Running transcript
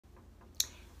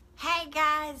Hey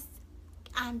guys,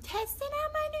 I'm testing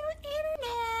out my new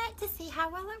internet to see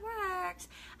how well it works.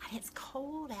 And it's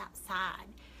cold outside.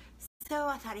 So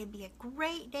I thought it'd be a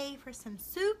great day for some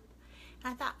soup.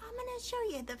 And I thought I'm going to show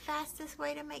you the fastest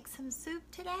way to make some soup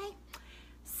today.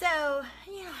 So,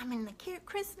 I'm in the cute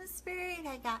Christmas spirit.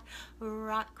 I got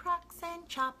rock crocks and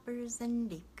choppers and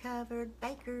deep covered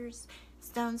bakers.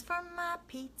 Stones for my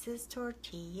pizzas,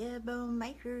 tortilla bone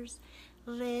makers.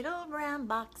 Little brown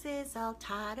boxes all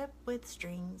tied up with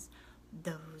strings.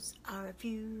 Those are a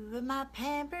few of my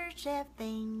Pampered Chef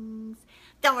things.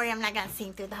 Don't worry, I'm not going to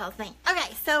sing through the whole thing.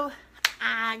 Okay, so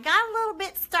I got a little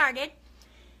bit started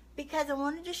because I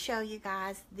wanted to show you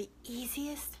guys the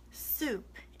easiest soup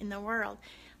in the world.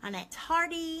 And it's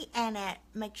hearty and it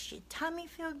makes your tummy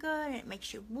feel good and it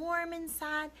makes you warm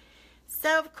inside.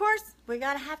 So, of course, we're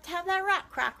going to have that rock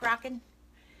crock rocking.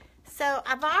 So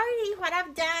what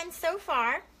I've done so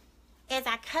far is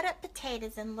I cut up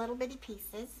potatoes in little bitty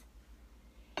pieces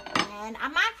and I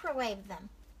microwave them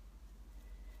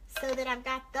so that I've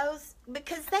got those,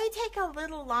 because they take a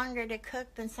little longer to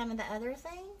cook than some of the other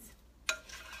things.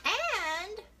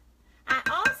 And I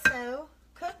also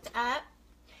cooked up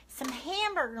some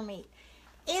hamburger meat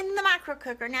in the micro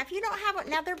cooker. Now, if you don't have one,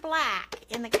 now they're black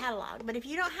in the catalog, but if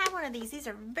you don't have one of these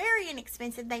are very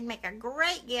inexpensive. They'd make a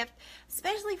great gift,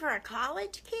 especially for a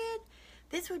college kid.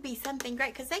 This would be something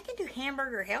great because they can do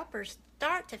hamburger helpers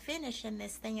start to finish in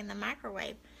this thing in the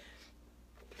microwave.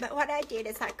 But what I did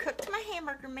is I cooked my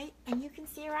hamburger meat, and you can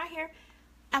see it right here.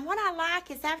 And what I like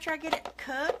is after I get it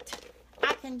cooked,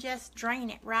 I can just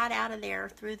drain it right out of there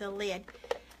through the lid.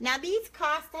 Now these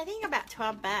cost, I think, about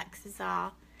 12 bucks is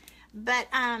all. But,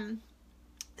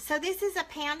 so this is a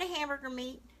pound of hamburger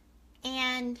meat,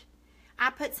 and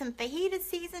I put some fajita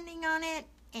seasoning on it,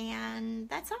 and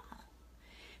that's all.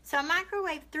 So I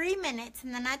microwaved 3 minutes,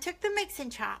 and then I took the mix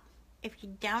and chop. If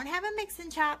you don't have a mix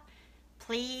and chop,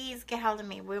 please get hold of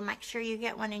me. We'll make sure you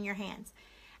get one in your hands.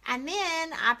 And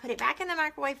then I put it back in the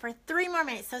microwave for 3 more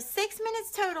minutes. So 6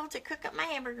 minutes total to cook up my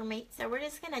hamburger meat. So we're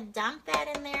just going to dump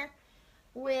that in there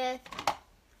with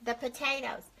the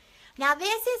potatoes. Now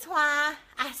this is why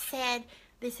I said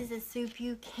this is a soup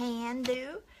you can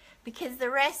do, because the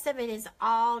rest of it is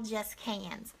all just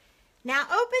cans. Now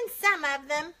open some of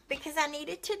them because I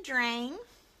needed to drain.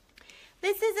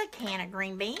 This is a can of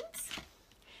green beans,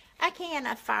 a can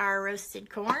of fire roasted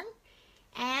corn,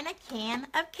 and a can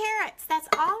of carrots. That's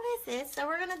all this is, so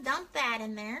we're going to dump that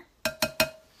in there.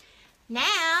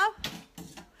 Now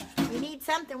we need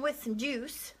something with some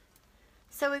juice.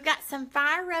 So we've got some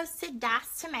fire roasted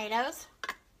diced tomatoes.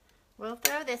 We'll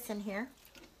throw this in here.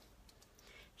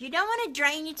 You don't want to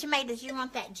drain your tomatoes. You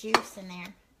want that juice in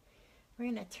there.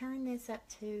 We're going to turn this up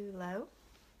to low.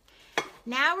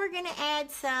 Now we're going to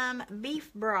add some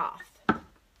beef broth.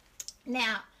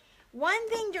 Now, one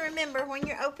thing to remember when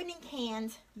you're opening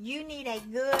cans, you need a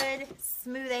good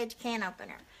smooth edge can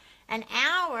opener. And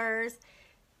ours,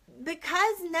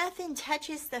 because nothing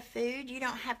touches the food, you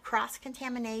don't have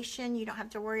cross-contamination. You don't have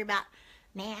to worry about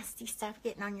nasty stuff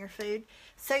getting on your food.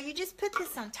 So you just put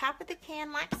this on top of the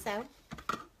can like so.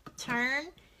 Turn,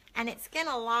 and it's going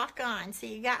to lock on. So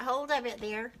you got hold of it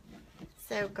there.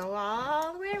 So go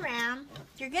all the way around.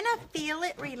 You're going to feel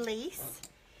it release.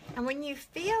 And when you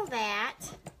feel that,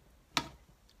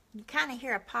 you kind of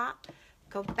hear a pop.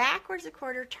 Go backwards a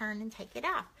quarter turn and take it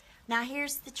off. Now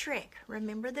here's the trick.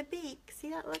 Remember the beak. See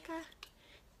that look?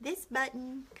 This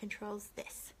button controls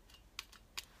this.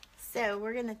 So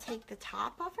we're going to take the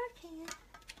top off our can.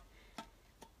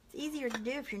 It's easier to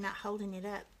do if you're not holding it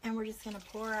up. And we're just going to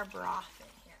pour our broth in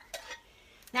here.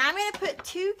 Now I'm going to put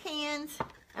 2 cans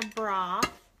of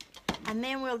broth, and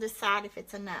then we'll decide if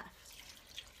it's enough.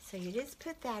 So you just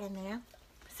put that in there.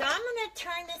 So I'm going to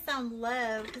turn this on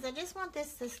low because I just want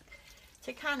this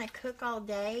to kind of cook all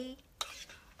day.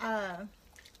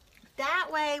 That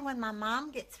way when my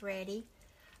mom gets ready,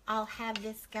 I'll have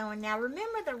this going. Now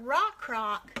remember the rock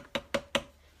crock,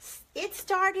 it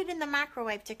started in the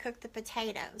microwave to cook the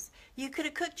potatoes. You could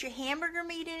have cooked your hamburger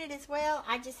meat in it as well.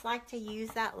 I just like to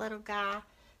use that little guy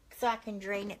so I can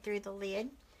drain it through the lid.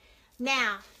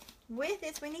 Now with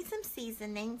this we need some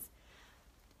seasonings.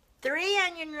 3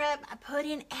 onion rub. I put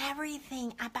in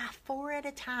everything. I buy 4 at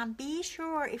a time. Be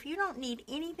sure if you don't need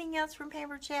anything else from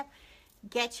Pampered Chef,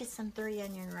 get you some 3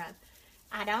 onion rub.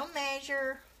 I don't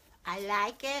measure. I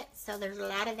like it, so there's a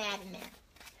lot of that in there.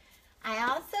 I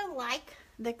also like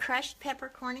the crushed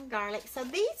peppercorn and garlic. So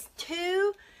these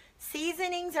 2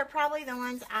 seasonings are probably the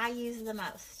ones I use the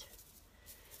most.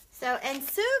 So, and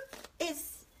soup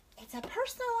it's a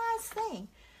personalized thing.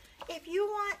 If you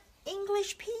want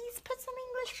English peas, put some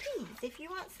English peas. If you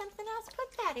want something else,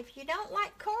 put that. If you don't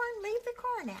like corn, leave the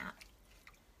corn out.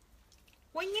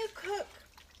 When you cook,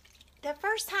 the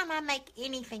first time I make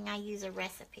anything, I use a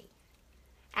recipe.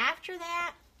 After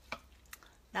that,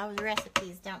 those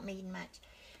recipes don't mean much.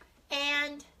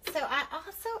 And so I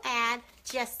also add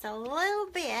just a little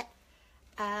bit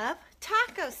of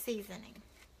taco seasoning.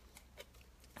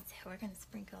 So we're going to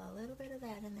sprinkle a little bit of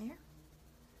that in there.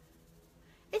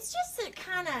 It's just to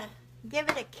kind of give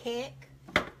it a kick.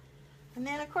 And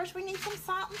then, of course, we need some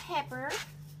salt and pepper.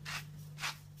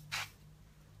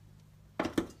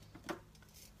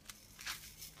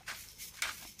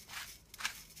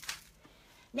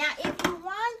 Now, if you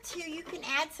want to, you can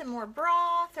add some more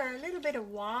broth or a little bit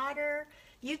of water.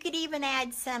 You could even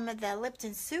add some of the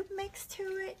Lipton soup mix to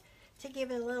it to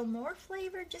give it a little more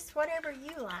flavor, just whatever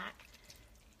you like.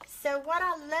 So what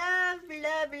I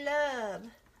love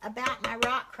about my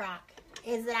rock crock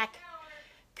is that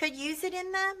I could use it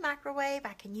in the microwave.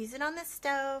 I can use it on the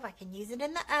stove. I can use it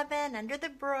in the oven, under the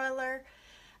broiler,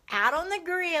 out on the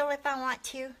grill if I want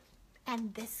to.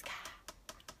 And this guy,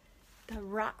 the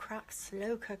rock crock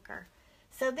slow cooker.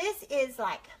 So this is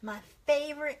like my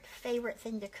favorite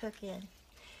thing to cook in.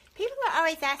 People are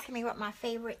always asking me what my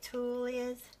favorite tool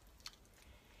is.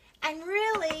 And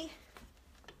really,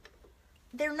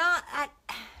 they're not, I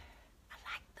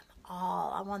like them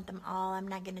all. I want them all. I'm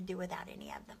not going to do without any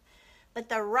of them. But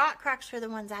the rock crocks are the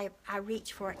ones I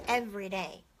reach for every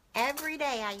day. Every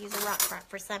day I use a rock crock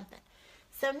for something.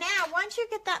 So now, once you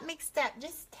get that mixed up,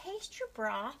 just taste your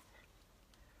broth.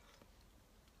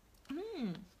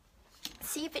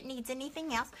 See if it needs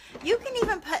anything else. You can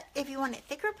even put, if you want it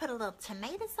thicker, put a little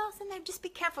tomato sauce in there. Just be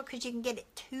careful because you can get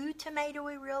it too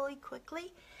tomatoey really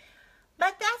quickly.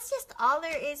 But that's just all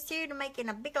there is to making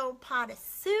a big old pot of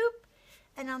soup.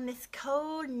 And on this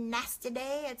cold, nasty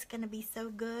day, it's going to be so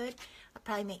good. I'll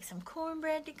probably make some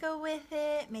cornbread to go with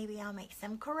it. Maybe I'll make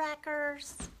some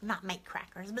crackers. Not make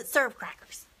crackers, but serve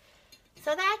crackers.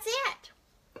 So that's it.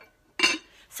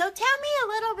 So tell me a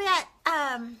little bit,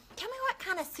 tell me what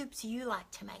kind of soups you like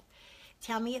to make.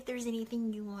 Tell me if there's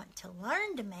anything you want to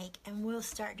learn to make, and we'll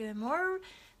start doing more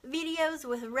videos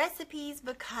with recipes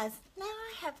because now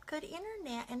I have good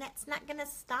internet and that's not going to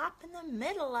stop in the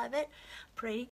middle of it. Pretty